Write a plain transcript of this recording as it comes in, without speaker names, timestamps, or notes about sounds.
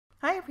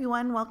Hi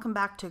everyone, welcome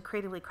back to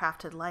Creatively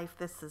Crafted Life.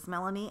 This is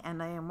Melanie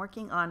and I am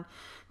working on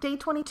day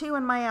 22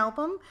 in my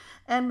album,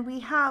 and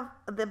we have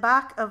the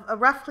back of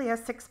roughly a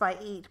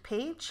 6x8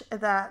 page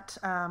that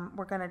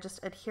we're going to just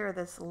adhere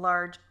this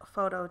large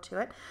photo to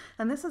it.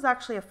 And this is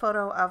actually a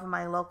photo of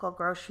my local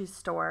grocery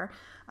store.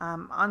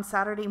 On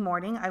Saturday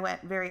morning, I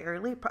went very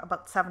early,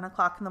 about 7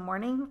 o'clock in the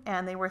morning,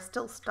 and they were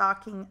still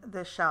stocking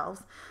the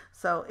shelves.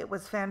 So it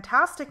was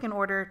fantastic in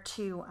order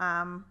to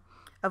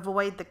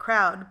avoid the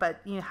crowd, but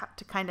you have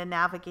to kind of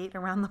navigate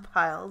around the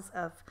piles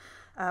of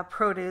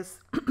produce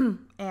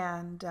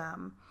and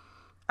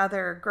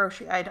other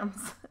grocery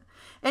items.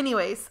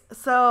 Anyways,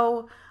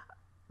 so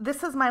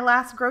this is my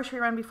last grocery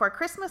run before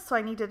Christmas, so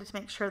I needed to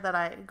make sure that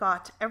I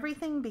got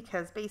everything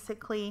because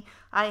basically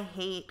I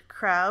hate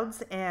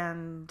crowds,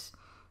 and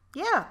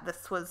yeah,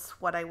 this was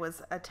what I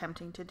was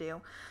attempting to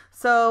do.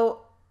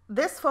 So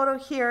this photo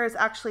here is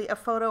actually a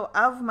photo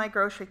of my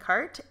grocery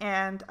cart,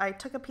 and I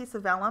took a piece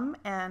of vellum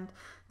and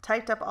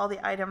typed up all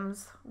the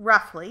items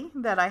roughly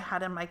that I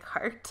had in my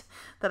cart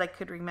that I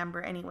could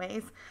remember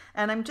anyways.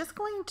 And I'm just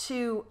going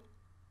to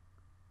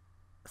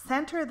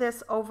center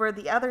this over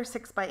the other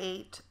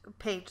 6x8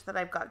 page that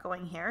I've got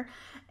going here.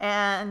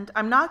 And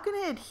I'm not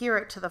going to adhere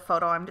it to the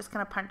photo. I'm just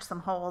going to punch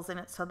some holes in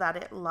it so that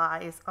it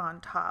lies on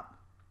top.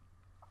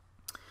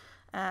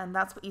 And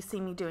that's what you see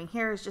me doing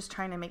here, is just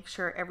trying to make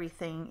sure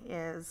everything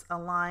is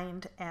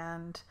aligned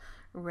and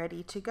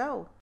ready to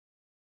go.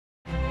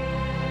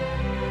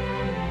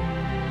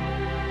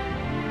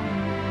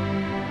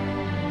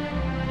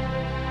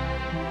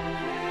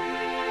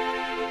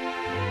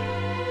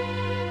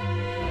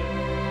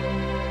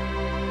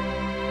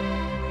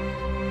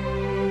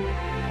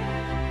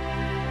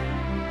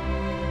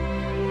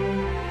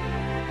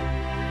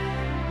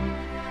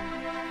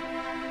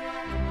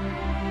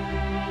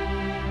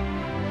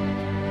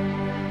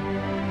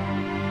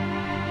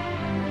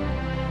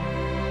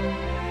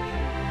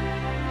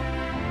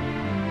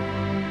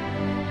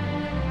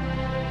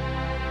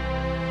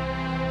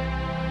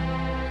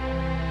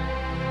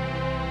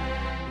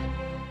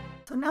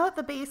 So now that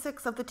the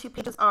basics of the two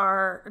pages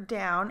are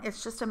down,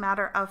 it's just a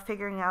matter of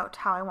figuring out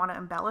how I want to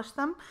embellish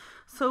them.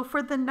 So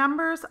for the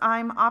numbers,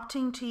 I'm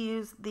opting to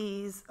use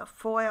these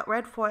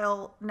red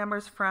foil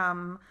numbers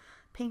from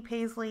Pink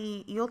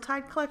Paisley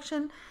Yuletide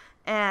collection,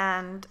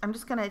 and I'm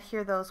just going to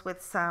adhere those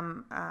with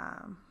some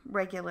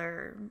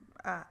regular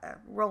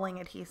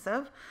rolling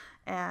adhesive,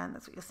 and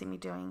that's what you'll see me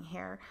doing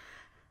here.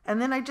 And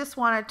then I just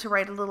wanted to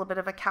write a little bit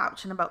of a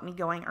caption about me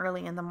going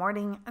early in the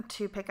morning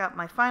to pick up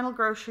my final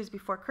groceries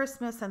before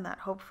Christmas, and that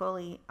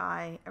hopefully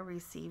I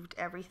received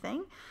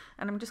everything.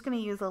 And I'm just going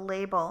to use a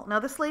label. Now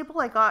this label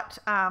I got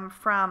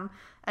from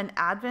an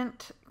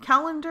advent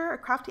calendar, a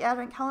crafty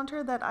advent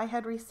calendar that I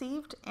had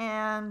received.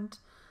 And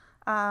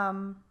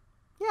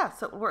yeah,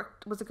 so it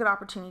worked. It was a good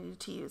opportunity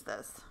to use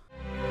this.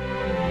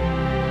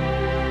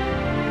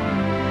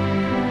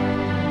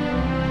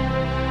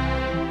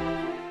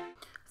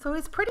 So I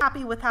was pretty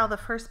happy with how the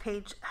first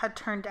page had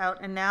turned out,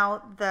 and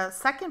now the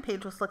second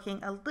page was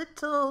looking a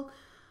little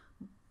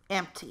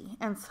empty.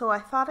 And so I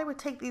thought I would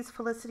take these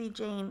Felicity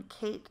Jane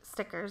Kate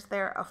stickers.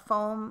 They're a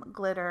foam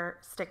glitter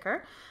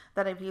sticker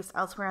that I've used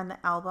elsewhere in the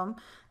album,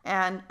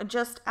 and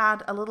just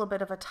add a little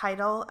bit of a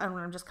title, and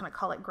I'm just going to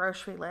call it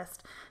Grocery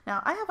List.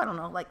 Now I have, I don't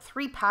know, like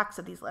 3 packs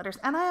of these letters,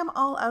 and I am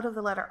all out of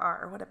the letter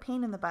R. What a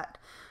pain in the butt.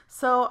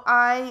 So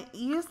I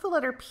used the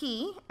letter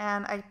P,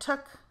 and I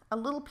took a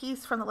little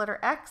piece from the letter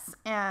X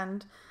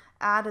and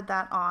added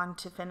that on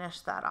to finish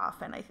that off,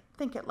 and I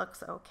think it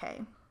looks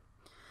okay.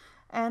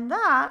 And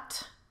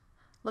that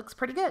looks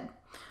pretty good.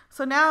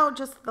 So now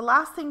just the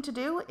last thing to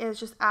do is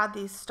just add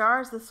these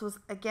stars. This was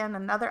again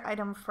another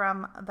item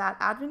from that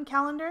advent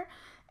calendar,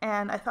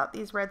 and I thought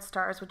these red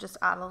stars would just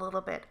add a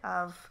little bit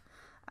of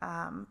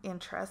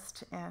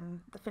interest in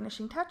the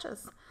finishing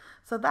touches.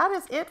 So that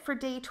is it for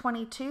day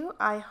 22.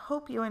 I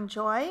hope you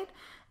enjoyed,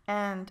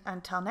 and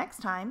until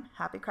next time,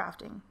 happy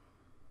crafting.